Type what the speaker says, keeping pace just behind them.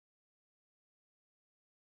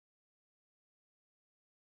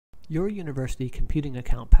Your university computing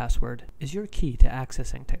account password is your key to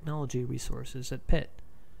accessing technology resources at Pitt.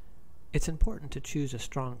 It's important to choose a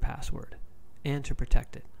strong password and to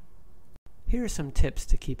protect it. Here are some tips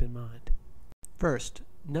to keep in mind. First,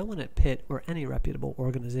 no one at Pitt or any reputable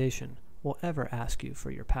organization will ever ask you for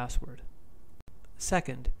your password.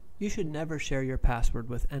 Second, you should never share your password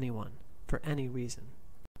with anyone for any reason.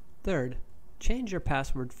 Third, change your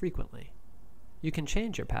password frequently. You can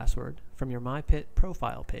change your password from your MyPitt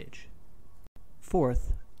profile page.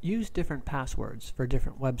 Fourth, use different passwords for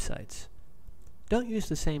different websites. Don't use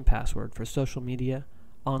the same password for social media,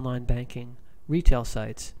 online banking, retail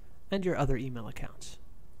sites, and your other email accounts.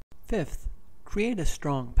 Fifth, create a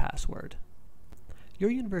strong password. Your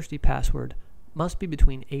university password must be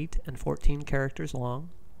between 8 and 14 characters long,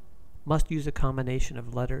 must use a combination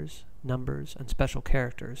of letters, numbers, and special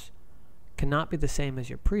characters, cannot be the same as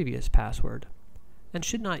your previous password, and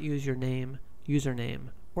should not use your name, username,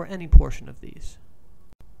 or any portion of these.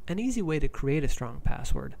 An easy way to create a strong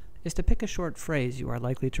password is to pick a short phrase you are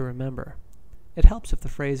likely to remember. It helps if the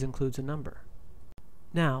phrase includes a number.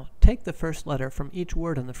 Now, take the first letter from each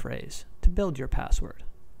word in the phrase to build your password.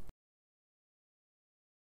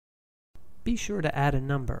 Be sure to add a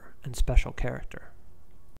number and special character.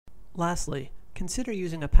 Lastly, consider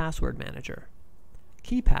using a password manager.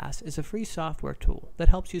 KeePass is a free software tool that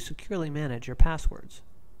helps you securely manage your passwords.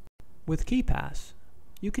 With KeePass,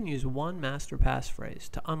 you can use one master passphrase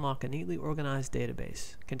to unlock a neatly organized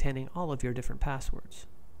database containing all of your different passwords.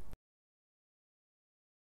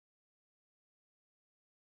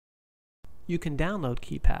 You can download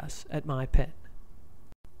KeePass at MyPitt.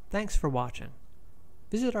 Thanks for watching.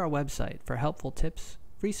 Visit our website for helpful tips,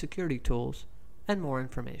 free security tools, and more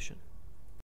information.